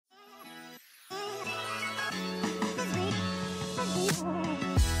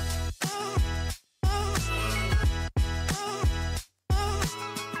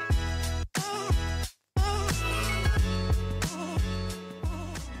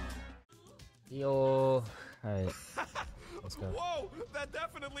Yo. Alright. Let's go. Whoa! That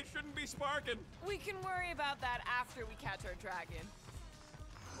definitely shouldn't be sparking. We can worry about that after we catch our dragon.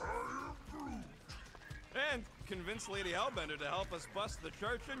 And convince Lady Hellbender to help us bust the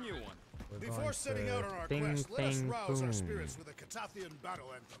church a new one. Before setting out on our quest, let us rouse our spirits with a Catathian battle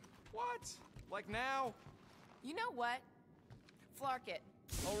anthem. What? Like now? You know what? Flark it.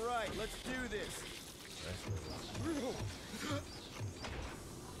 All right, let's do this.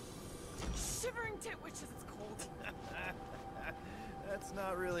 Shivering Titwitches, it's cold. That's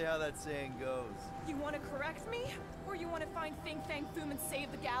not really how that saying goes. You want to correct me? Or you want to find Fang Foom and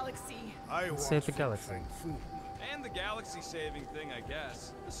save the galaxy? I want Save the galaxy. Fang Foom. And the galaxy saving thing, I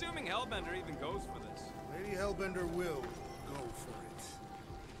guess. Assuming Hellbender even goes for this. Lady Hellbender will go for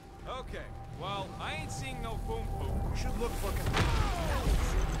it. Okay, well, I ain't seeing no Foom Foom. We should look for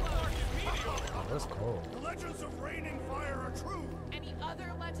Oh, that's cold. The legends of raining fire are true. Any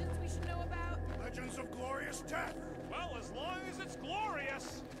other legends we should know about? Legends of glorious death. Well, as long as it's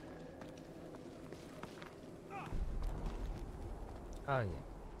glorious. Oh yeah,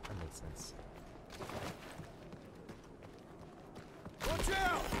 that makes sense. Watch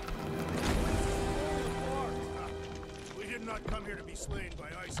out! We did not come here to be slain by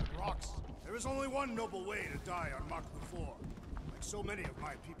ice and rocks. There is only one noble way to die on Maklu 4, like so many of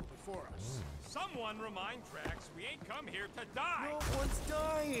my people before us. Someone remind Drax we ain't come here to die. No one's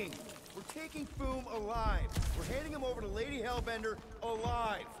dying. We're taking Foom alive. We're handing him over to Lady Hellbender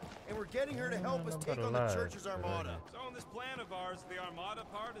alive. And we're getting her to help us take on the church's armada. So in this plan of ours, the armada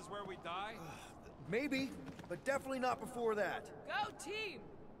part is where we die? Maybe, but definitely not before that. Go team!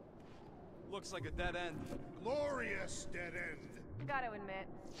 Looks like a dead end. Glorious dead end. Gotta admit,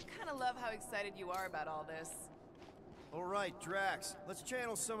 kind of love how excited you are about all this. All right, Drax, let's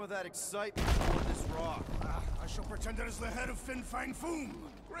channel some of that excitement toward this rock. I shall pretend it is the head of Fang Foom.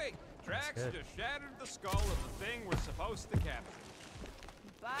 Great. Drax just shattered the skull of the thing we're supposed to capture.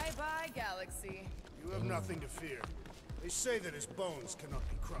 Bye-bye, galaxy. You have nothing to fear. They say that his bones cannot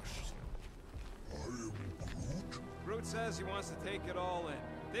be crushed. Groot says he wants to take it all in.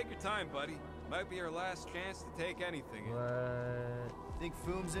 Take your time, buddy. Might be our last chance to take anything in. What? Think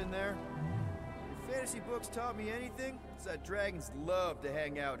Foom's in there? If fantasy books taught me anything, it's that dragons love to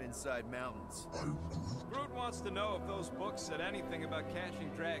hang out inside mountains. Groot wants to know if those books said anything about catching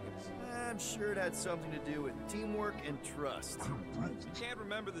dragons. I'm sure it had something to do with teamwork and trust. He can't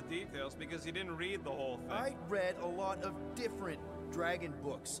remember the details because he didn't read the whole thing. I read a lot of different dragon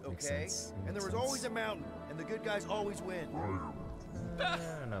books, Makes okay? sense. And there was Makes always sense. a mountain, and the good guys always win. I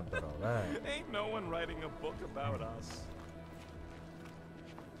don't know about all that. Ain't no one writing a book about us.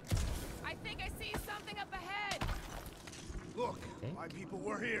 I think I see something up ahead! Look, my people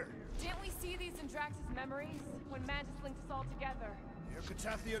were here. Didn't we see these in Drax's memories? When Mantis linked us all together? They're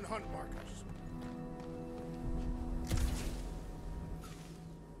Catathian hunt markers.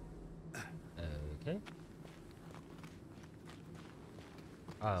 Okay.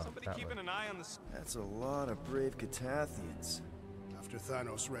 Oh, Somebody that keeping way. an eye on the... That's a lot of brave Catathians. After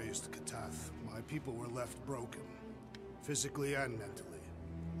Thanos raised Catath, my people were left broken, physically and mentally.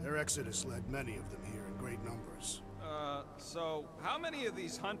 Their exodus led many of them here in great numbers. So how many of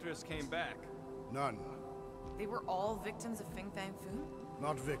these hunters came back? None. They were all victims of Fang Foom?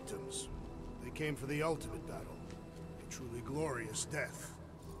 Not victims. They came for the ultimate battle. A truly glorious death.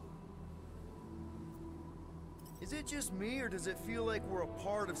 Is it just me, or does it feel like we're a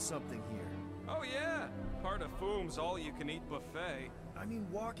part of something here? Oh yeah, part of Foom's all-you-can-eat buffet. I mean,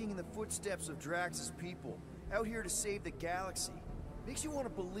 walking in the footsteps of Drax's people, out here to save the galaxy, makes you want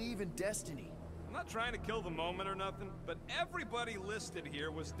to believe in destiny. I'm not trying to kill the moment or nothing, but everybody listed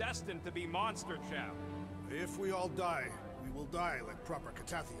here was destined to be monster chow. If we all die, we will die like proper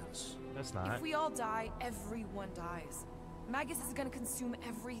Catathians. That's not. If we all die, everyone dies. Magus is gonna consume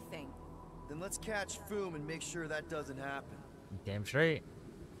everything. Then let's catch Foom and make sure that doesn't happen. Damn straight.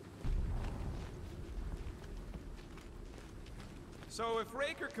 So if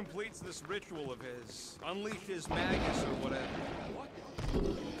Raker completes this ritual of his, unleashes Magus or whatever... What?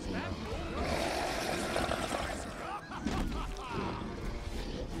 Is that...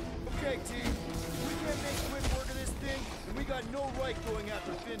 Okay, team. If we can't make quick work of this thing, then we got no right going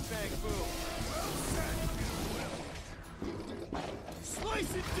after Fang Foom.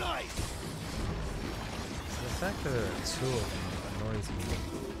 Slice and dice! The fact that there are two of them annoys me.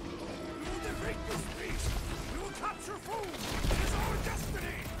 We will defeat this beast! We will capture Foom! It is our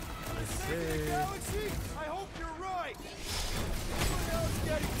destiny! Saving the galaxy? I hope you're right! Anyone else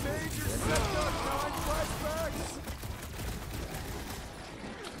getting major time flashbacks?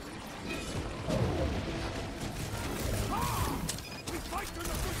 We fight through the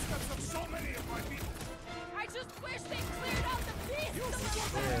footsteps of so many of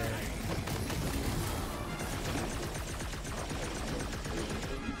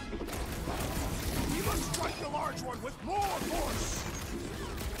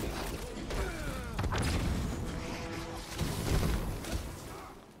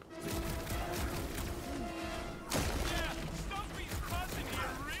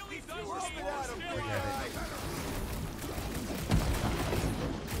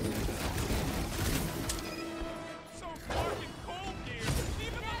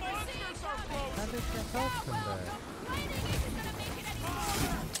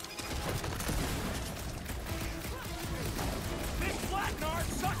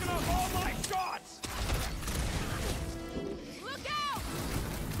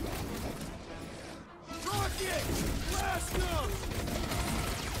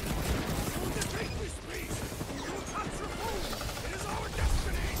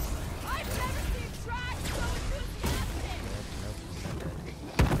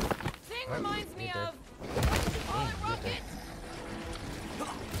reminds me you're dead. of what did you call it, Rocket?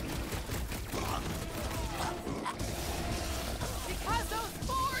 Because those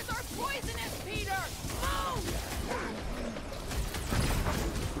spores are poisonous, Peter! Move!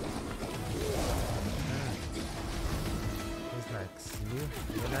 Who's next?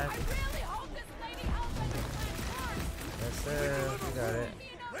 You're I next? really hope this Lady Hellbender plan works! Yes, sir. You got it.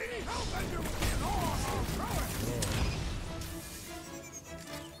 Lady Hellbender would be an awesome thrower.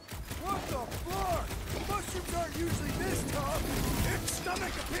 What the fuck? Mushrooms aren't usually this tough. Its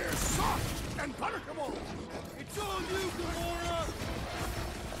stomach appears soft and buttercable. It's all you, Gamora.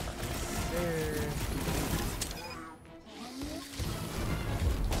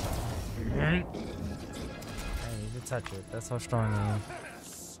 I need to touch it. That's how strong I am.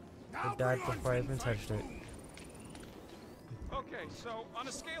 I died before I even touched it. Okay, so on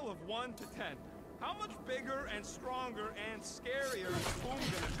a scale of 1 to 10, how much bigger and stronger and scarier is Foom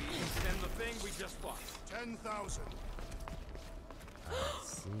gonna be than the thing we just fought? 10,000.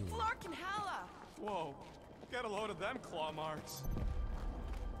 Let's see. Flark and Hala! Whoa, get a load of them claw marks.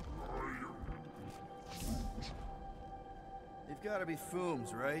 They've got to be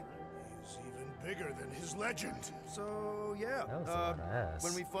Foom's, right? He's even bigger than his legend. So, yeah. That was a lot of ass.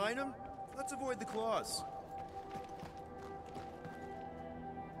 When we find him, let's avoid the claws.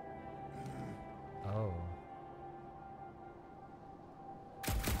 Oh.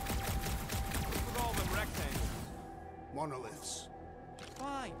 What's with all them rectangles? Monoliths.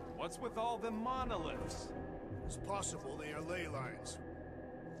 Fine. What's with all them monoliths? It's possible they are ley lines.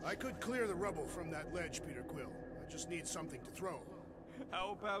 I could clear the rubble from that ledge, Peter Quill. I just need something to throw.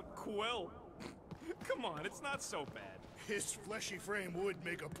 How about Quill? Come on, it's not so bad. His fleshy frame would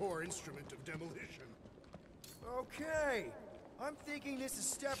make a poor instrument of demolition. Okay. I'm thinking this is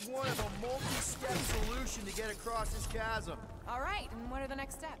step 1 of a multi-step solution to get across this chasm. Alright, and what are the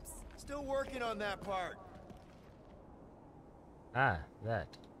next steps? Still working on that part. Ah, that.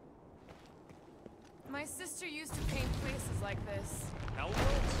 My sister used to paint places like this. Elbows?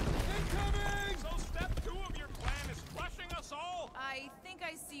 Incoming! So step 2 of your plan is crushing us all? I think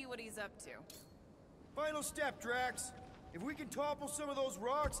I see what he's up to. Final step, Drax. If we can topple some of those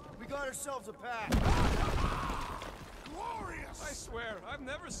rocks, we got ourselves a path. Glorious! I swear, I've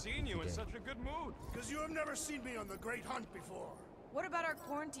never seen you in such a good mood. Because you have never seen me on the Great Hunt before. What about our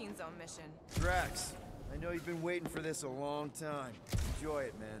quarantine zone mission? Drax, I know you've been waiting for this a long time. Enjoy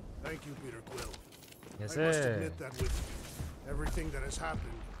it, man. Thank you, Peter Quill. Yes, I must sir. admit that with everything that has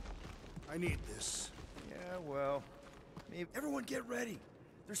happened, I need this. Yeah, well, maybe everyone get ready.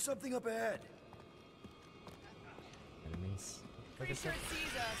 There's something up ahead. Enemies. Pretty sure it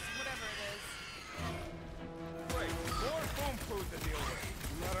sees us, whatever it is. Wait, more foam food to deal with.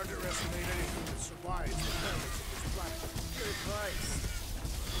 Do not underestimate anything that survives the perils of this planet. Good advice.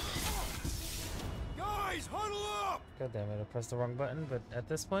 Guys, huddle up! God damn it, I pressed the wrong button, but at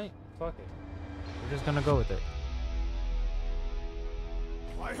this point, fuck it. We're just gonna go with it.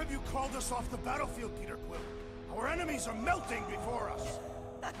 Why have you called us off the battlefield, Peter Quill? Our enemies are melting before us.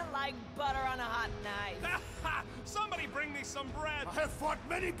 Like butter on a hot knife. Somebody bring me some bread! I have fought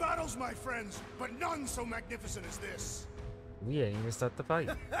many battles, my friends, but none so magnificent as this. We ain't even start the fight.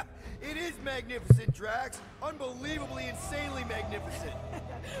 It is magnificent, Drax. Unbelievably, insanely magnificent.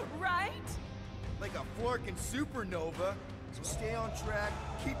 Right? Like a florkin' supernova. So stay on track,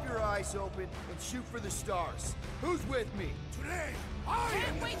 keep your eyes open, and shoot for the stars. Who's with me? Today, I am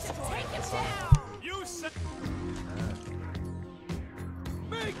Can't the wait to destroyer. take it down! You said...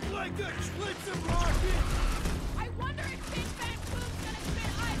 Make like a Schlitzer rocket! I wonder if Big Fang Foom's gonna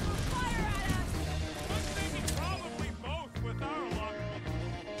spit ice or fire at us! I'm thinking probably both with our luck.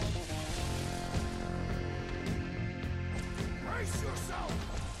 Brace yourself!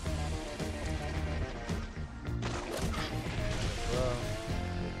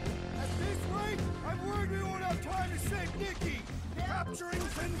 At this rate, I'm worried we won't have time to save Nikki! Capturing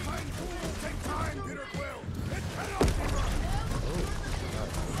Fang Foom will take time, Peter Quill. It cannot be rushed.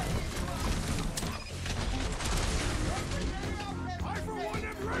 I, for one,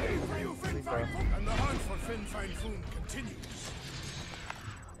 am ready for you, Fang Foom. And the hunt for Fang Foom continues.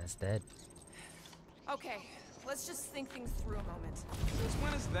 That's dead. Okay, let's just think things through a moment. Since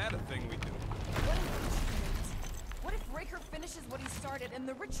when is that a thing we do? What if Raker finishes what he started and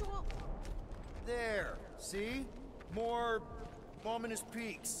the ritual... There, see? More ominous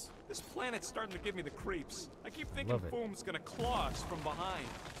peaks. This planet's starting to give me the creeps. I keep thinking Love it. Foom's gonna claw us from behind.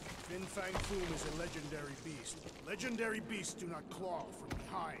 Fang Foom is a legendary beast. Legendary beasts do not claw from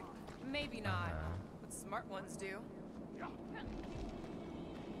behind. Maybe not, but smart ones do. So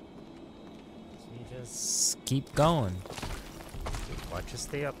you just keep going. Watch us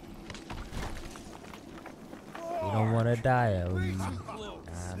stay up. don't want to die.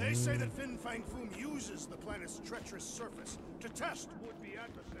 They say that Fang Foom uses the planet's treacherous surface to test would-be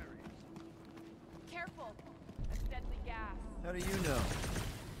adversaries. Careful. That's deadly gas. How do you know?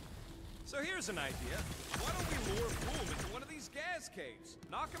 So here's an idea. Why don't we lure Foom into one of these gas caves?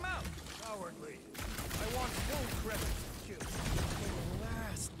 Knock him out. Cowardly. I want full credit for the kill. For the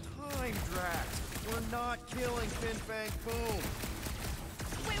last time, Drax. We're not killing Fang Foom.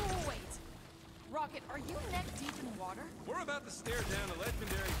 Wait. Rocket, are you neck deep in water? We're about to stare down a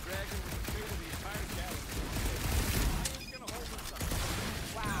legendary dragon with the fate of the entire galaxy. I ain't gonna hold us up.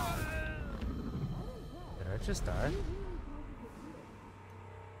 Wow. Did I just die?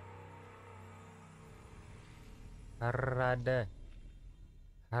 Harada.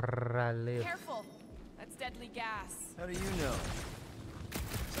 Harale. Careful. That's deadly gas. How do you know?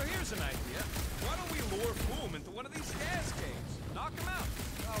 So here's an idea. Why don't we lure Foom into one of these gas caves? Knock him out.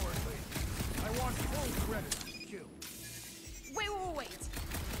 Cowardly. I want full credit for the kill. Wait.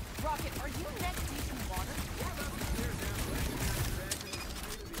 Rocket, are you neck deep in water? We're about to stare down a legendary dragon with the fate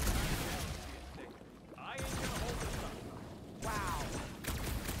of the entire galaxy. I ain't gonna hold us up. Wow.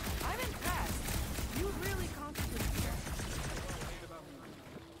 I'm impressed. You really contributed here.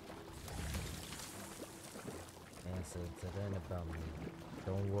 Answer to that about me.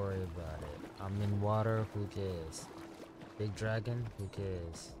 Don't worry about it. I'm in water, who cares? Big dragon, who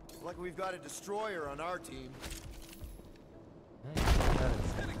cares? Like we've got a destroyer on our team. Hey, that is-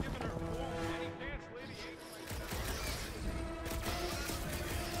 Instead of giving her Foom any dance lady ain't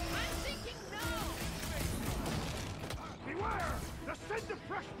I'm thinking no! Beware! The scent of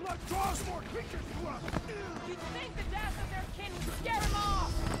fresh blood draws more creatures to us! You'd think the death of their kin would scare them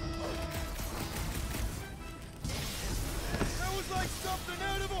off! That was like something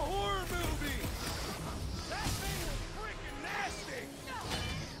out of a horror movie! That thing was freaking nasty!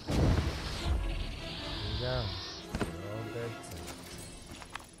 Here we go. We're all good too.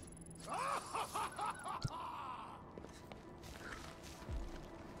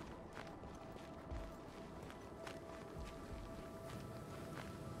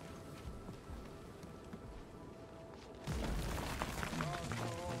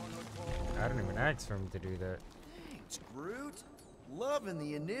 I didn't even ask for him to do that. Thanks, Groot. Loving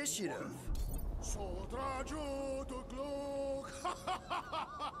the initiative. Soldrajo to glock!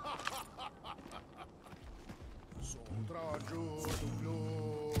 Soldrajo to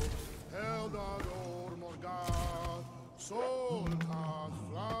glock! Heldador Morgath! Solkat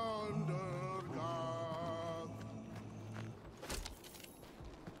Flandergath!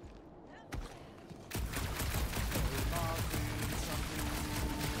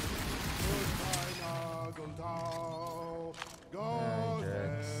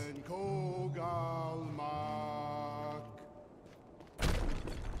 Goden Kogalmak.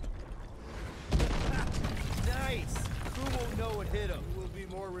 Nice! Who won't know what hit him? You will be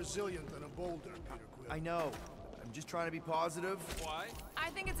more resilient than a boulder, Peter Quill. I know. I'm just trying to be positive. Why? I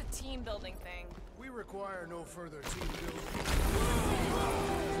think it's a team building thing. We require no further team building.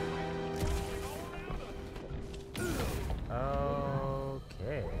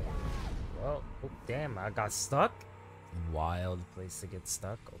 Okay. Well, oh, damn, I got stuck. Wild place to get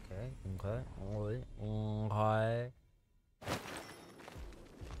stuck. Okay. Okay.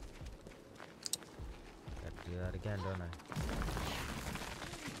 Gotta do that again, don't I?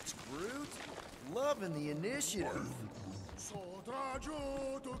 Thanks, Groot. Loving the initiative.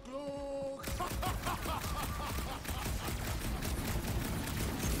 Soldrajo to glock!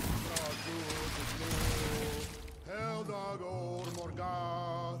 Heldagor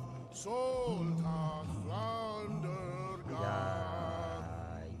Morgath, Soltat Flandergath.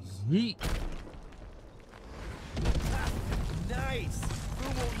 Yeet. Nice! Who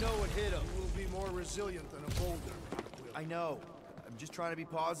won't know what hit him? You will be more resilient than a boulder, Peter Quill. I know. I'm just trying to be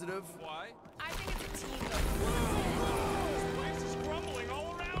positive. Why? I think it's a team building. This place is crumbling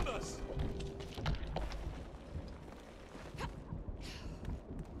all around us.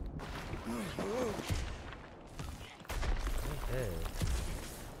 Okay.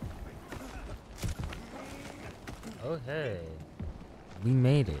 Okay. We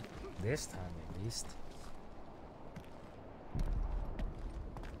made it. This time at least.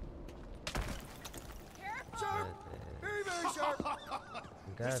 Sharp! Very, very sharp! We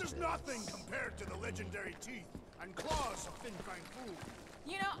got This is nothing compared to the legendary teeth and claws of Fang Foom.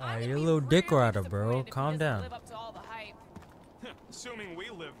 You know, Ah, I think you're a we'd little dick really rider, bro. disappointed if he Calm doesn't down. Live up to all the hype. Assuming we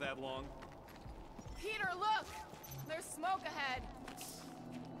live that long. Peter, look! There's smoke ahead.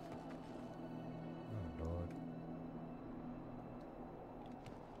 Oh lord.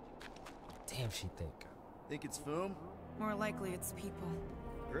 Damn, she thick. Think it's Foom? More likely it's people.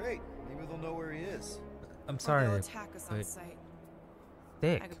 Great. Maybe they'll know where he is. I'm Or sorry, they'll attack us on but sight.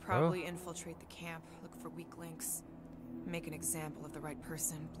 thick, I could bro. probably infiltrate the camp, look for weak links, make an example of the right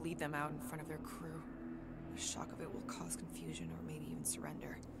person, bleed them out in front of their crew. The shock of it will cause confusion or maybe even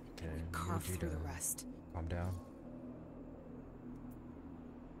surrender. Okay, We I carve need you through the to rest. Calm down.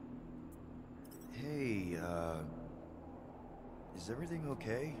 Hey, is everything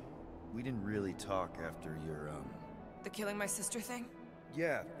okay? We didn't really talk after your, The killing my sister thing?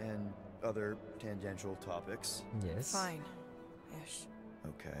 yeah, and other tangential topics. Yes. Fine. Ish.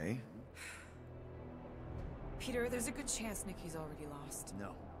 Okay. Peter, there's a good chance Nikki's already lost.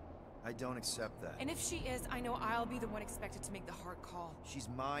 No, I don't accept that. And if she is, I know I'll be the one expected to make the hard call. She's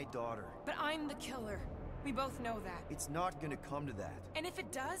my daughter. But I'm the killer. We both know that. It's not gonna come to that. And if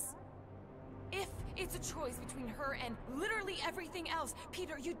it does? If it's a choice between her and literally everything else,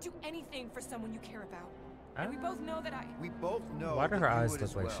 Peter, you'd do anything for someone you care about. And we both know that We both know Why do that her you eyes would look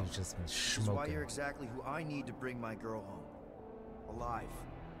as like well. she's just been Which is why smoking? you're exactly who I need to bring my girl home. Alive.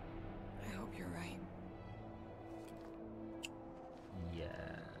 I hope you're right. Yeah.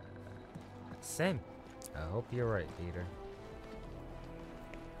 Same. I hope you're right, Peter.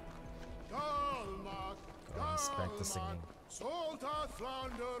 Go inspect the singing. Foom!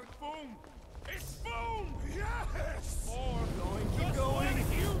 It's Foom! Yes! More going. Keep going.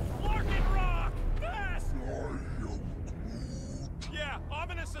 You fucking rock! Fast! Yeah,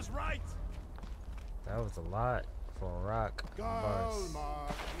 Ominous is right. That was a lot for a rock bus.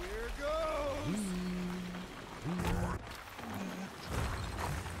 Galma, here goes!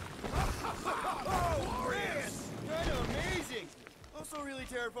 Oh, man! Kinda amazing! Also really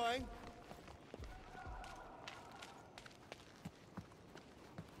terrifying.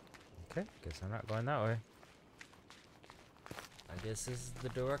 Okay, guess I'm not going that way. I guess this is the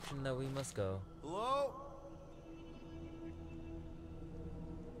direction that we must go. Hello?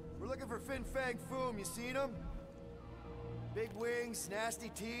 We're looking for Fang Foom. You seen him? Big wings, nasty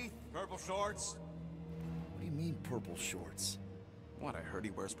teeth. Purple shorts. What do you mean, purple shorts? What? I heard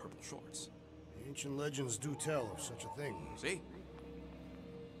he wears purple shorts. Ancient legends do tell of such a thing. See?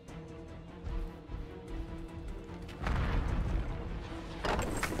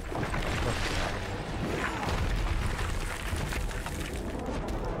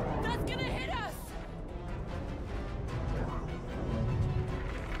 That's gonna hit us!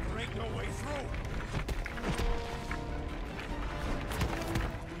 There ain't no way through.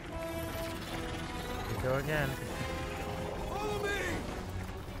 We go again. Follow me!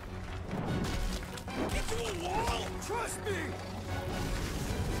 Into a wall! Trust me!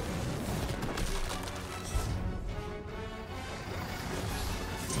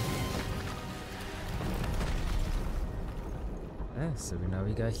 Yeah, so now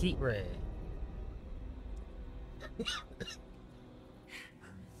we got heat ray.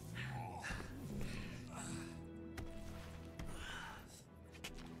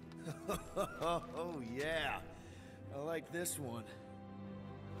 Oh, yeah. I like this one.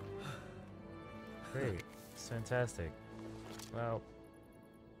 Great. It's fantastic. Well,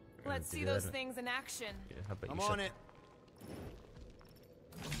 we're Let's gonna see do those that. things in action. Yeah, how about I'm you shut on it.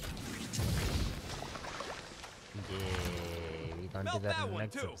 Yeah, we're gonna Melt do that that in the one,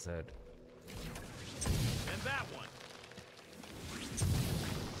 next too. episode. And that one.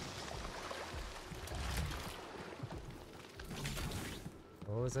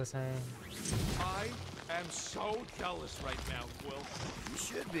 What was I saying? I am so jealous right now, Quill. You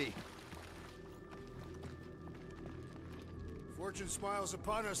should be. Fortune smiles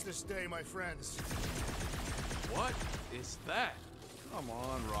upon us this day, my friends. What is that? Come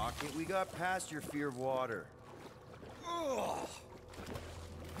on, Rocket. We got past your fear of water. Ugh.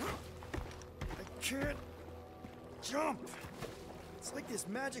 I can't jump. It's like this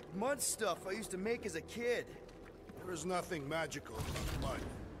magic mud stuff I used to make as a kid. There is nothing magical about mud.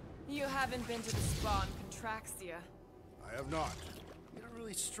 You haven't been to the spa in Contraxia. I have not. You don't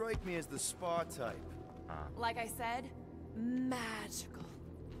really strike me as the spa type. Like I said, magical.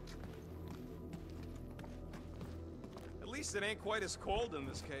 At least it ain't quite as cold in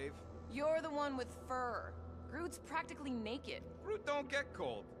this cave. You're the one with fur. Groot's practically naked. Groot don't get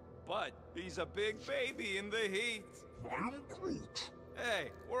cold, but he's a big baby in the heat. I'm Groot. Hey,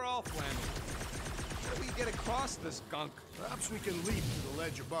 we're all flammable. How do we get across this gunk? Perhaps we can leap to the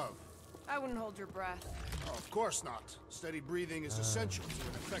ledge above. I wouldn't hold your breath. Oh, of course not. Steady breathing is essential to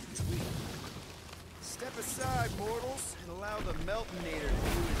an effective leap. Step aside, mortals, and allow the Meltonator to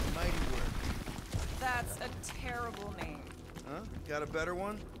do his mighty work. That's a terrible name. Huh? Got a better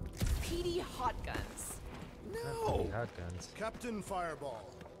one? Petey Hot Guns. No! Hot guns. Captain Fireball.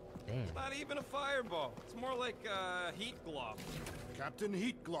 Damn. Not even a fireball. It's more like a heat glob. Captain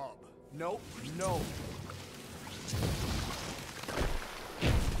Heat Glob. Nope, no.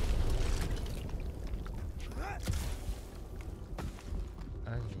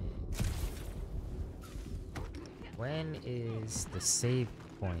 When is the save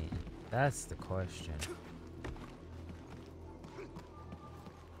point? That's the question.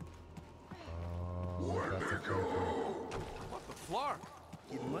 Oh, that's a paper. What the flark?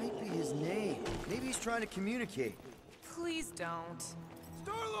 It might be his name. Maybe he's trying to communicate. Please don't.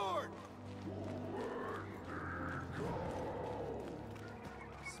 Star-Lord!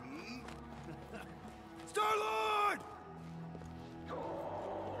 See? Star-Lord!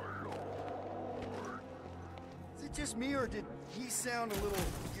 Is it just me, or did he sound a little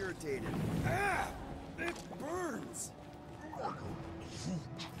irritated? Ah! It burns!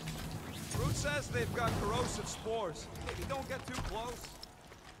 Fruit says they've got corrosive spores. Maybe don't get too close.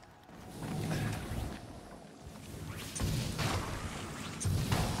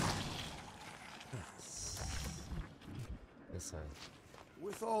 This side.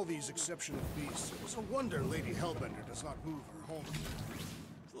 With all these exceptional beasts, it was a wonder Lady Hellbender does not move her home.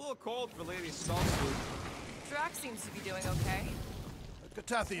 It's a little cold for Lady Saltwood. Drax seems to be doing okay. The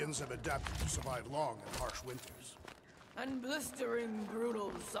Catathians have adapted to survive long and harsh winters. And blistering,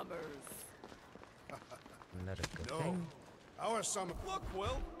 brutal summers. Not a good No, thing. our summer. Look,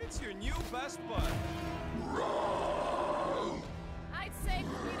 Will, it's your new best bud. I'd say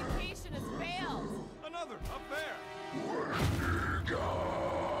communication has failed. Another affair.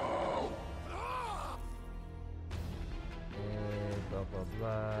 Blah blah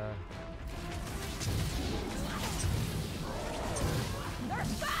blah. They're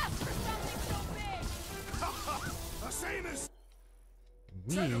fast for something so big! The same as.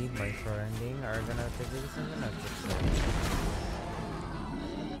 We, my friending, are gonna figure this in the next episode.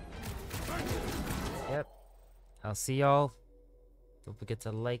 Yep. I'll see y'all. Don't forget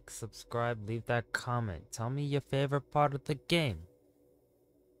to like, subscribe, leave that comment. Tell me your favorite part of the game.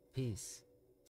 Peace.